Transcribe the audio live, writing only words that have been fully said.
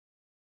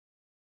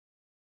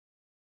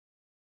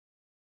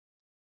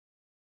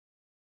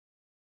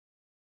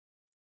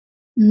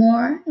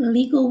More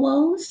legal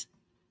woes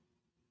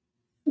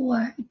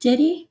for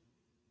Diddy?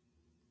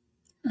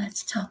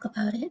 Let's talk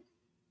about it.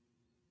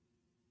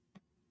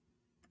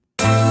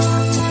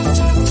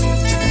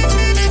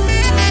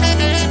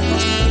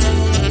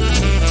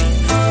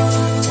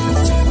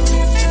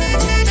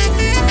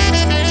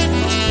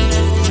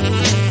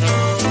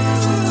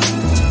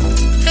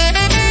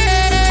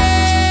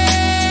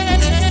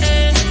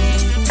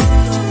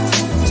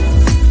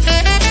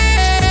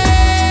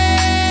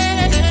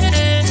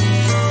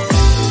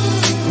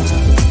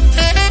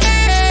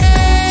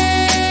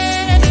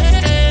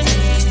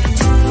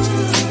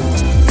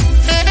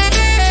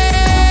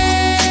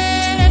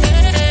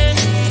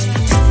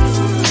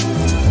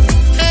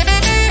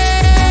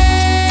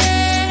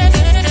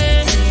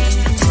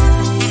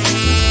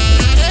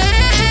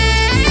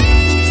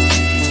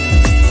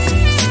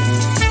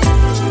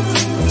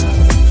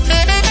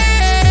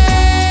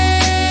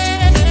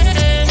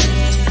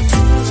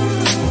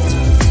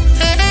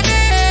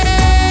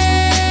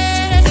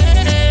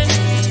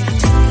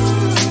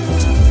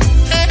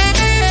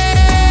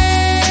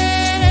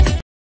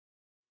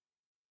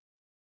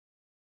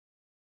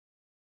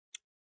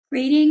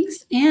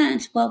 Greetings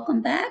and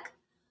welcome back.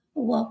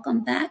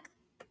 Welcome back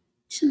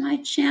to my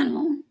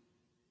channel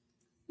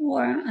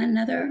for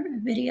another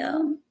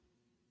video.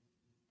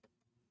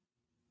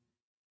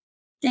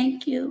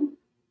 Thank you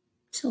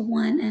to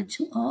one and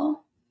to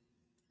all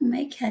who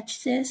may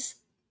catch this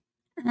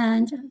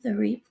and the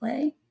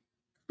replay.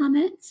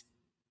 Comments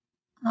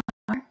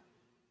are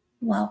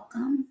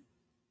welcome.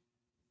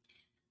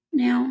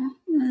 Now,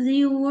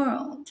 the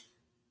world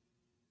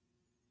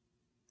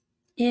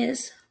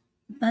is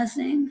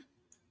buzzing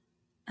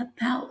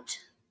about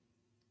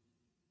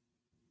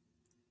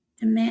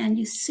the man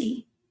you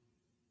see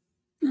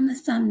on the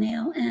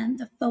thumbnail and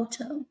the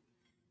photo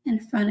in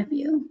front of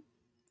you,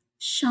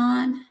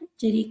 Sean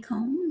Diddy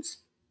Combs,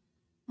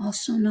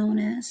 also known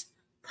as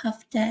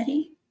Puff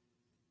Daddy,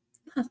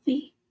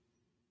 Puffy,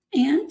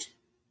 and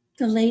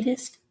the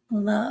latest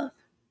Love.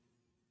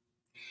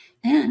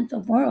 And the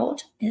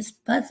world is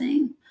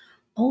buzzing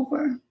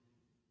over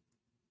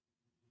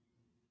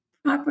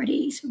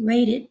properties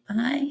raided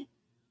by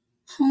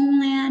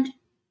Homeland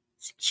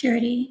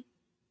Security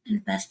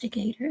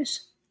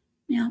Investigators.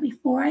 Now,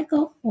 before I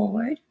go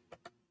forward,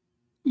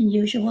 in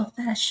usual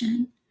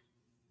fashion,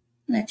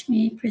 let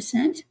me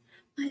present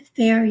my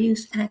Fair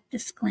Use Act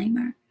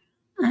disclaimer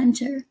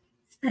under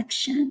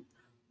Section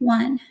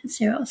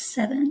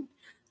 107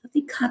 of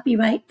the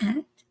Copyright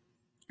Act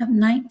of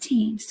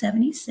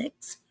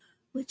 1976,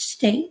 which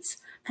states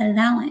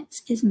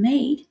allowance is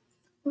made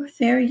for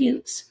fair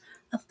use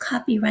of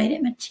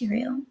copyrighted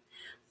material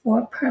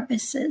for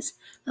purposes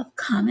of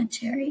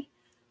commentary,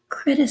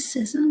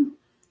 criticism,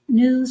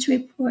 news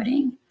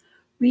reporting,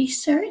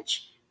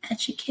 research,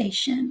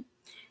 education,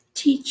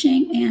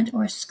 teaching,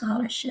 and/or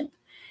scholarship.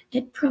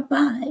 It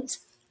provides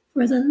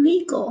for the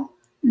legal,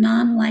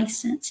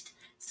 non-licensed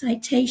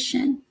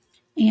citation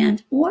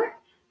and/or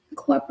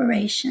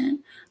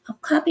incorporation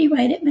of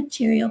copyrighted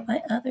material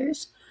by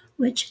others,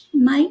 which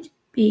might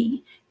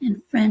be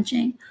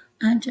infringing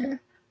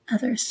under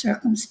other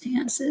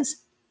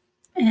circumstances,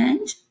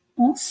 and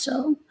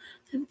also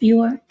the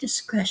viewer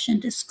discretion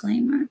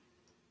disclaimer.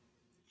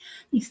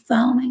 The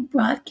following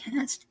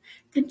broadcast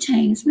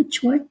contains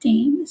mature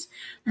themes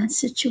and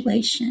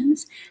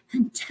situations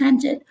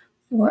intended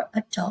for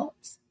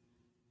adults.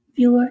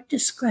 Viewer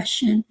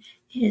discretion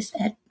is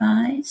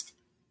advised.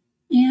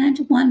 And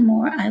one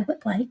more I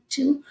would like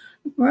to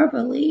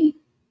verbally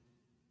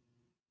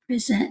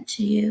present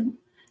to you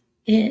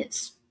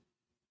is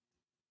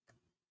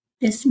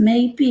this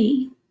may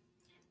be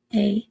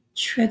a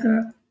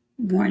trigger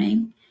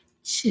warning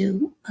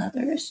to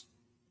others.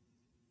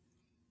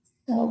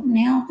 So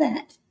now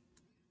that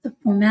the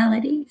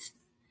formalities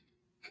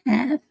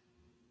have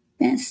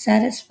been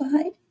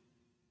satisfied,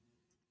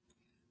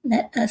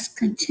 let us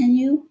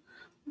continue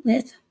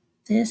with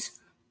this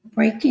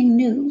breaking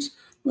news,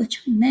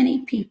 which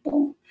many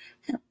people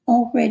have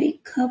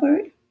already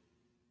covered.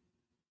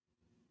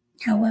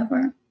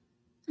 However,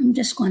 I'm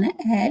just going to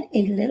add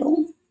a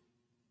little.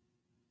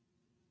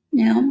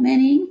 Now,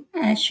 many,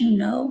 as you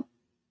know,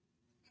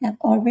 have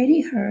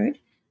already heard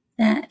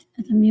that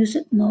the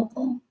music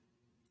mogul,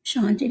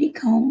 Sean Diddy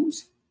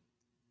Combs'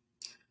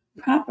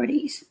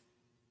 properties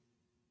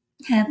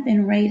have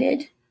been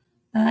raided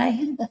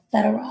by the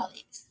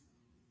federales,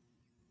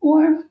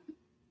 or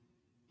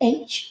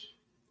HSI,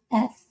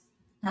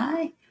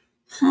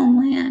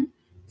 Homeland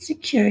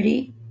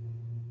Security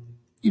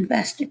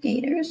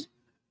Investigators.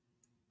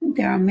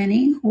 There are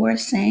many who are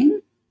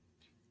saying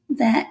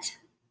that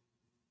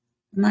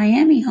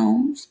Miami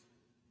homes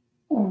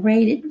were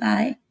raided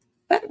by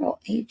federal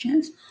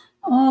agents.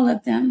 All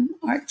of them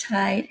are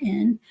tied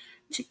in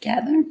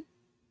together.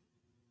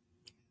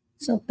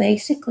 So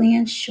basically,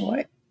 in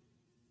short,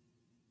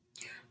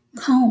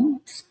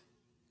 Combs,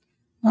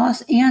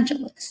 Los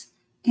Angeles,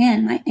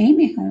 and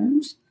Miami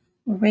homes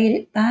were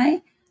raided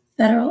by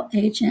federal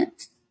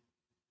agents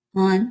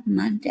on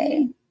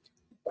Monday,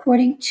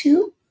 according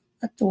to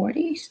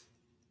authorities.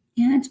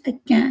 And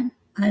again,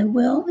 I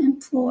will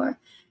implore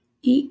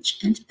each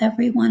and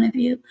every one of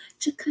you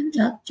to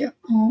conduct your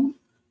own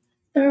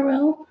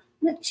thorough,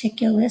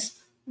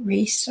 meticulous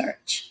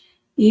research,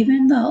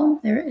 even though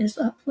there is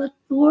a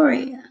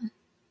plethora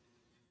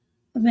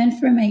of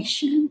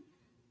information,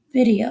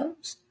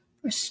 videos,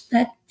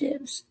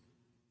 perspectives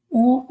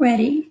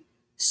already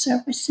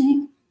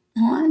surfacing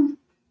on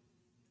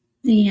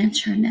the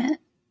internet.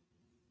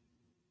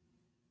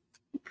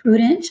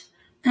 Prudent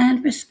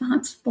and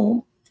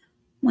responsible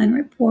when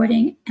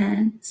reporting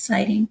and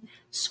citing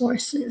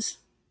sources.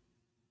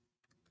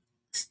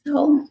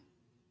 So,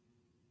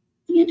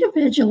 the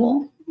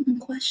individual in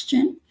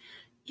question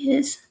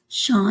is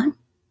Sean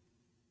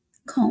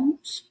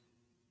Combs.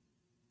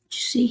 You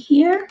see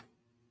here,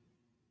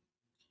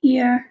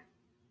 here,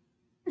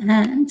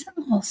 and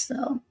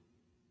also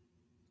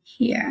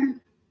here.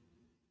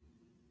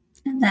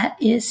 And that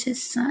is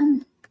his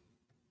son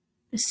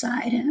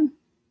beside him.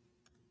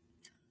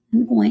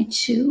 I'm going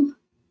to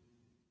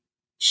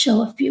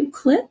show a few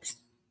clips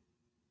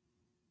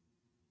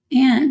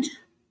and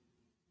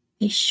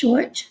a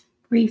short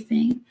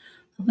briefing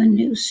of a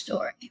news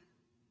story.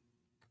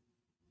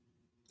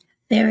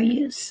 There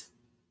he is.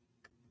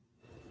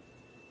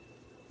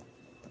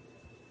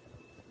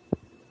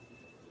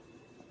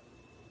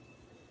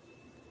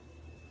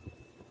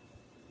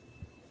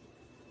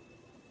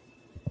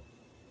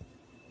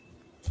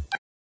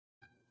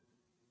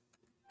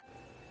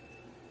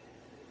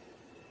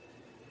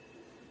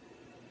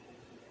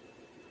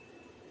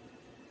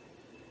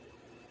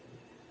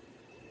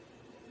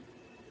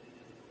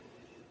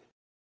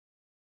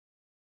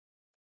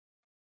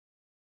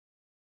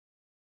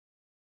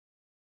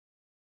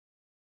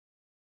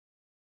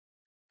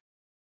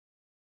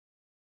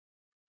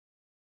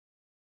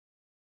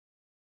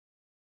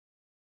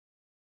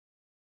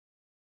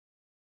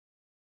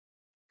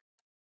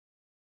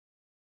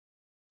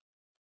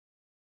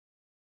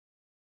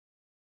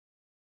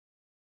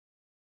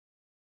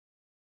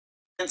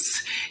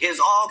 Is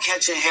all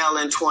catching hell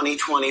in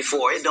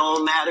 2024. It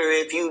don't matter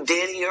if you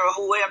Diddy or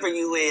whoever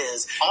you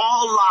is.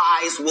 All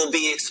lies will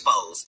be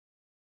exposed.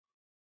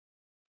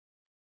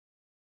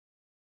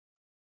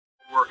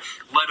 Were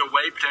led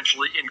away,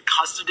 potentially in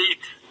custody.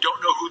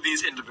 Don't know who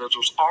these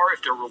individuals are,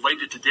 if they're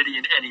related to Diddy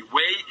in any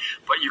way,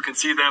 but you can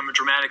see them. A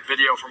dramatic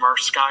video from our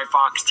Sky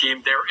Fox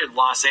team there in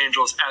Los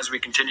Angeles as we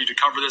continue to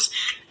cover this.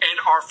 And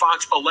our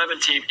Fox 11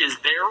 team is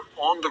there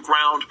on the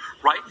ground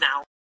right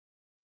now.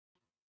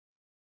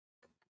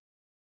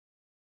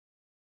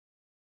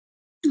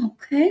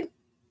 Okay.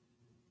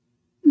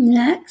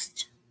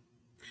 Next,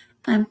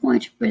 I'm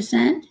going to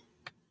present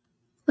a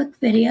quick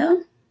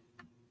video.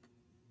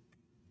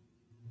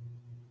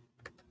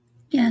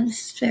 Again,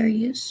 this is fair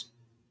use.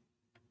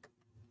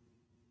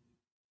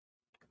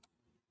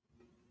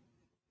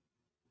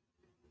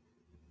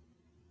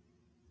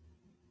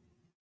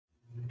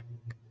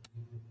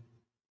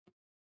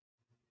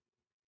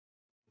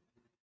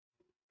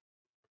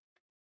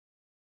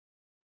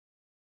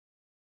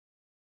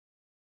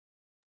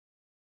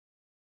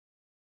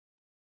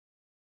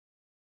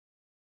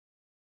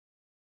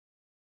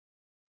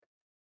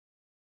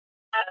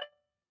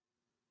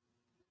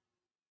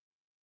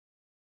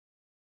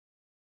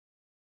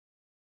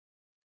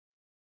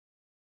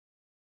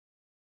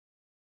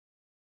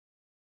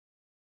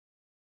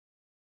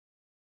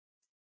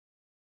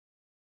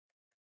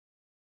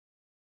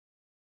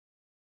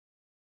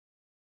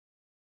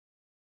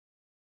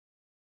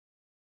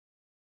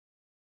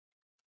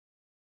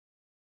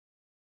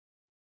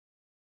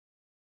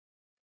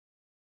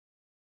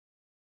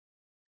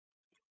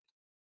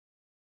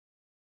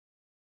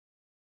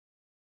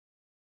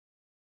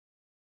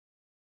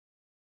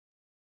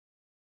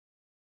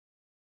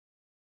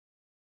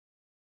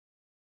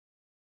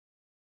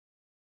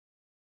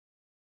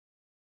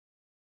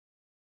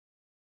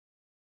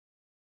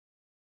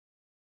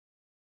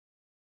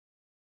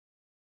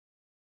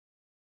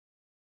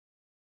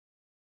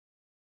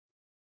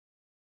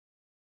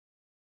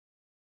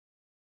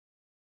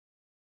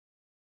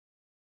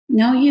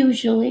 Now,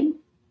 usually,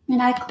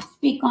 and I could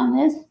speak on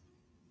this,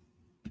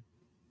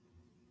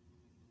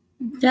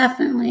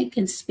 definitely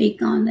can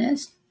speak on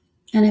this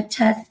and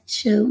attest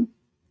to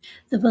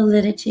the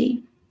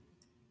validity.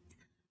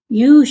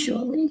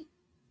 Usually,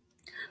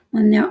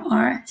 when there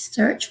are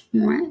search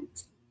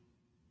warrants,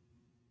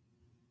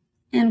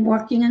 and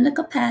working in the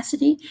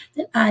capacity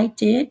that I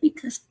did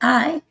because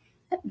I,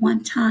 at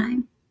one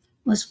time,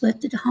 was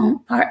with the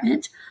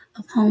Department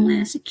of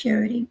Homeland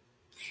Security.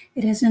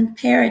 It is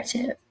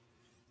imperative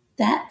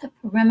that the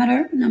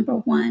perimeter, number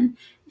one,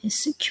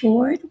 is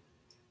secured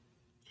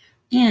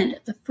and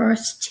the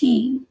first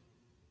team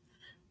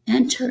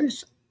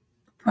enters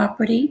the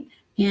property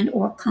and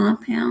or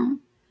compound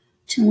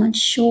to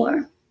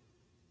ensure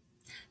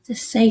the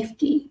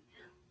safety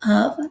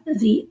of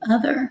the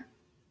other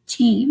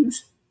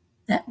teams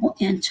that will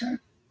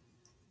enter.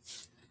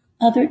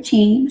 Other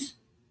teams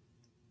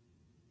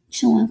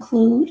to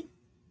include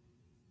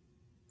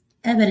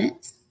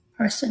evidence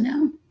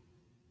personnel.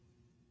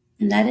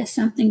 And that is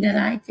something that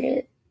I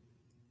did.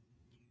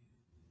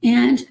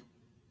 And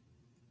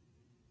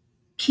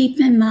keep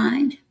in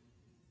mind,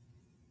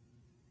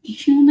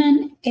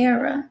 human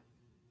error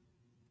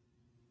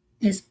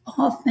is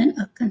often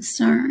a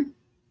concern,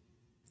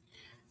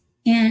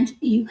 and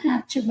you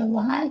have to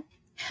rely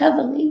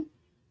heavily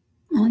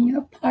on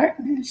your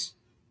partners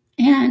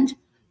and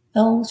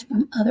those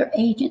from other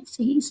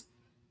agencies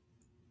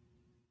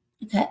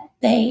that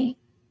they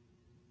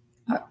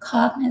are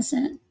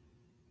cognizant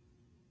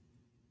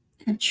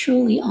and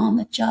truly on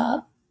the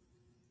job.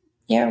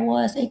 There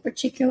was a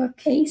particular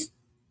case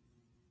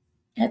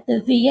at the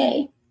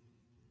VA,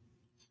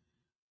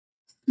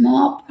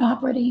 small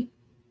property,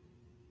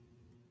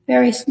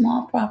 very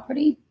small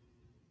property,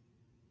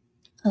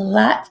 a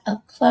lot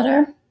of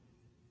clutter.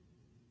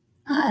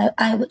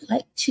 I would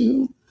like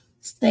to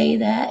say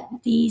that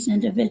these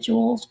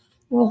individuals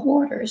were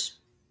hoarders.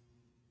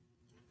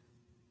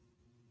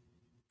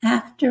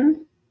 After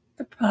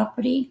the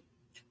property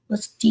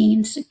was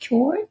deemed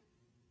secured,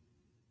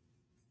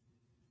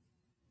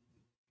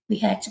 we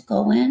had to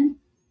go in,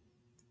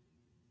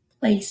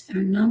 place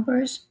our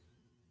numbers,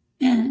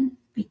 and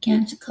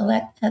begin to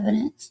collect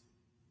evidence.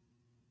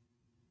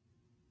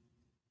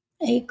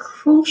 A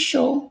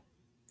crucial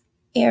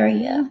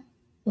area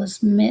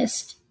was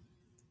missed.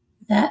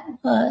 That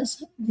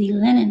was the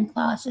linen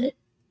closet,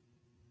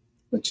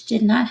 which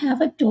did not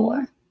have a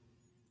door,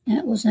 and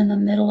it was in the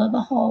middle of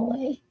a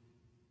hallway.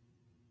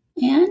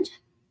 And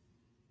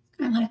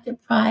I like to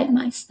pride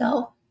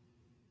myself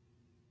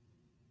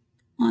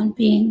on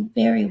being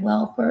very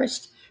well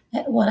versed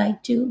at what I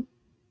do.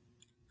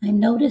 I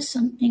noticed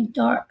something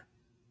dark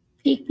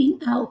peeping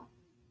out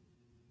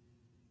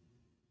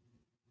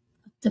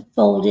of the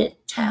folded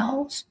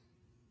towels.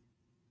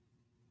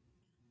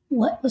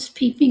 What was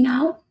peeping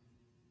out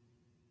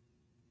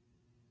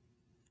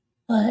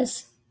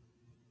was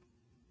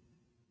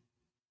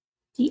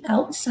the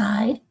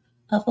outside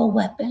of a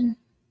weapon.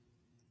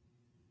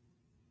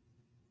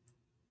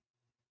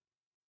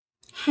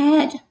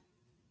 Had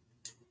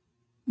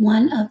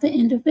one of the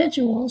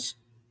individuals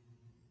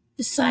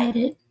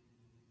decided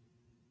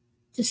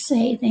to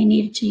say they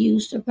needed to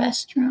use the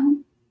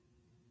restroom,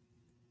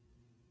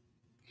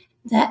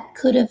 that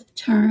could have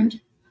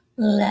turned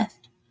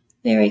left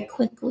very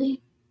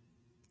quickly.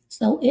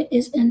 So it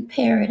is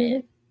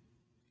imperative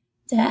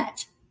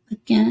that,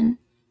 again,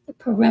 the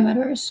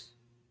perimeters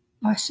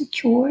are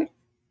secured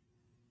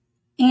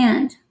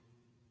and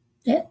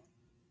that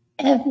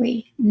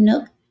every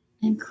nook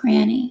and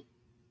cranny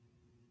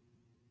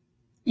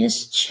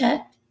is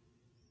checked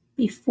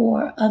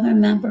before other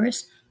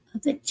members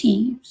of the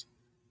teams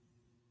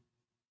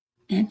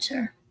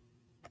enter.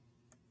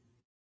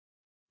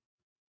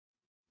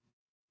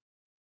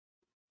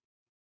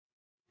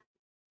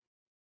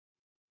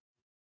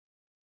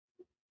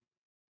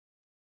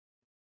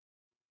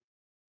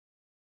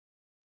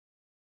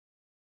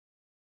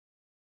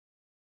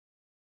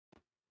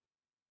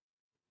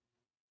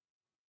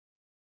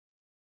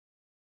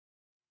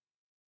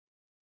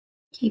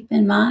 Keep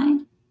in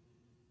mind,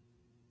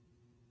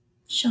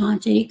 Sean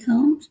Diddy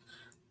Combs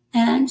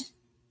and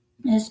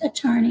his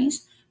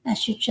attorneys,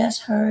 as you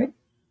just heard,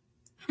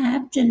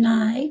 have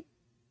denied,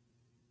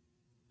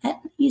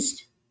 at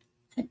least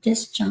at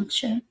this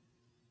juncture,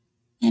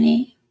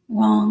 any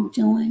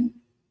wrongdoing,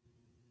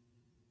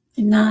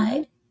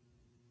 denied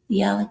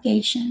the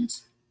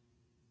allegations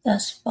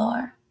thus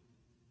far.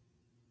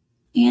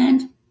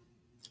 And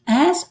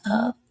as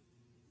of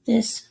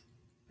this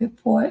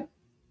report,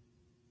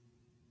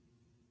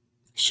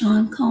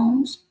 Sean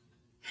Combs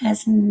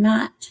has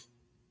not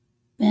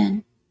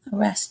been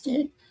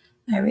arrested.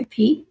 I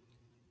repeat,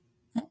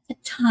 at the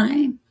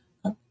time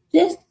of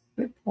this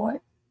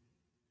report,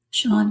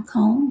 Sean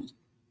Combs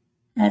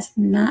has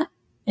not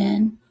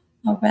been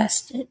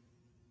arrested.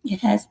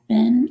 It has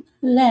been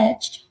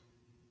alleged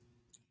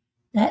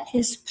that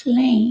his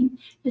plane,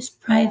 his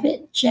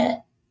private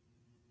jet,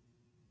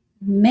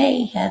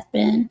 may have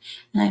been,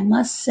 and I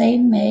must say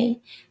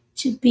may,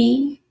 to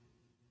be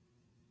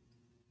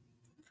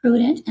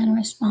prudent and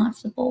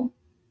responsible,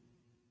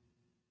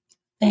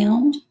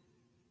 found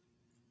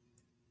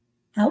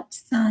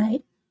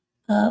outside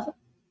of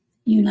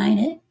the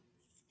United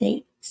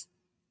States.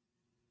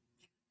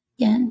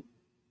 Again,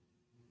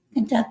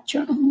 conduct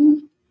your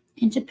own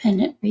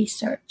independent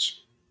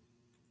research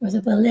for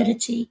the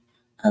validity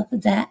of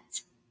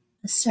that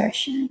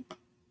assertion.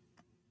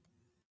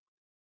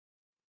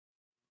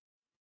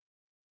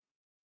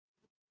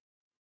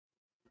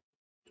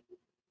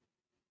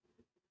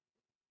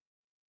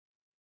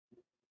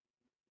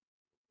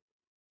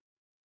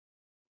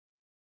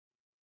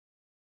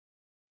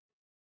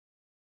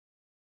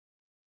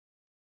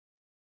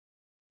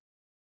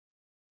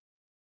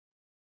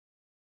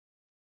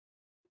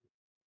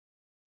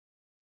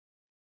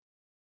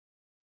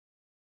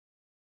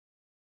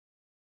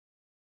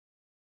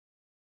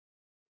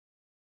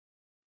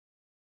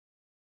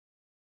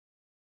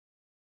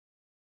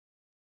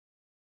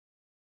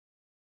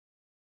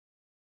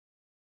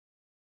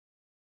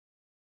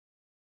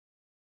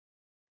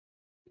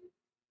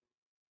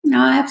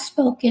 Now, I have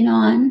spoken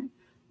on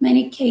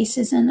many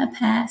cases in the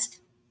past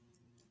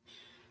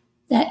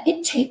that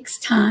it takes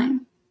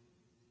time,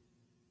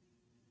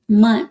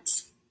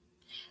 months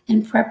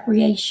in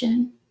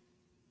preparation.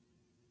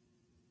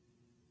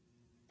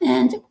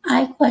 And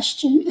I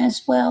question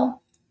as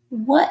well,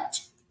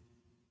 what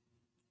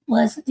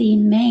was the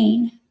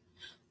main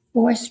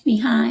force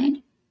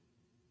behind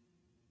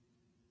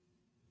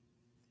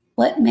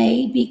what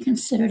may be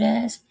considered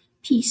as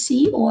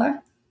PC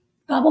or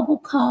probable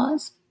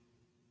cause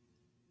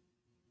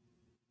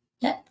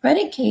that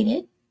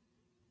predicated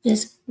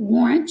this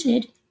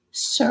warranted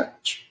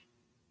search?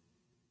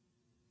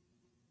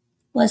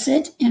 Was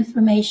it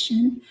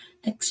information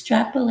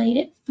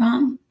extrapolated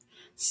from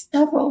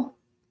several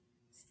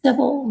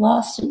civil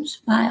lawsuits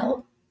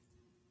filed,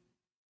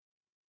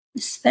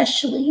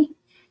 especially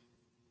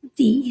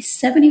the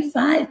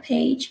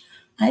 75-page,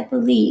 I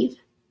believe,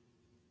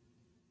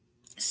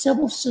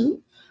 civil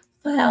suit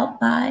filed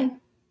by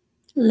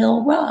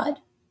Lil Rod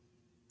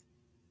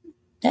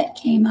that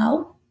came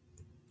out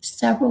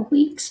several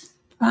weeks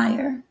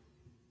prior,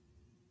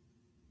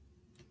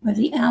 where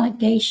the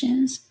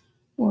allegations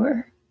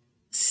were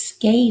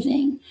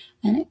scathing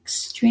and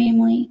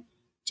extremely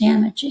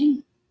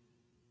damaging.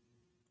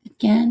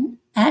 Again,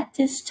 at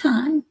this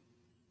time,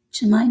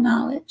 to my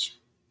knowledge,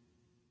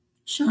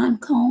 Sean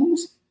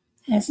Combs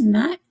has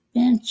not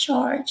been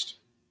charged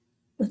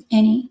with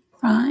any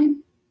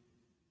crime.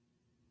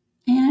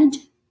 And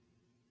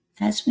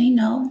as we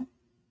know,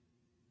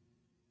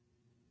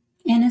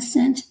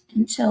 innocent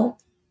until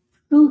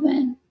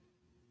proven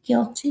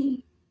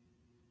guilty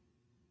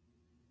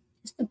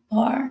is the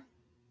bar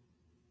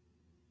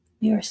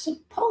we are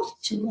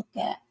supposed to look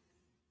at.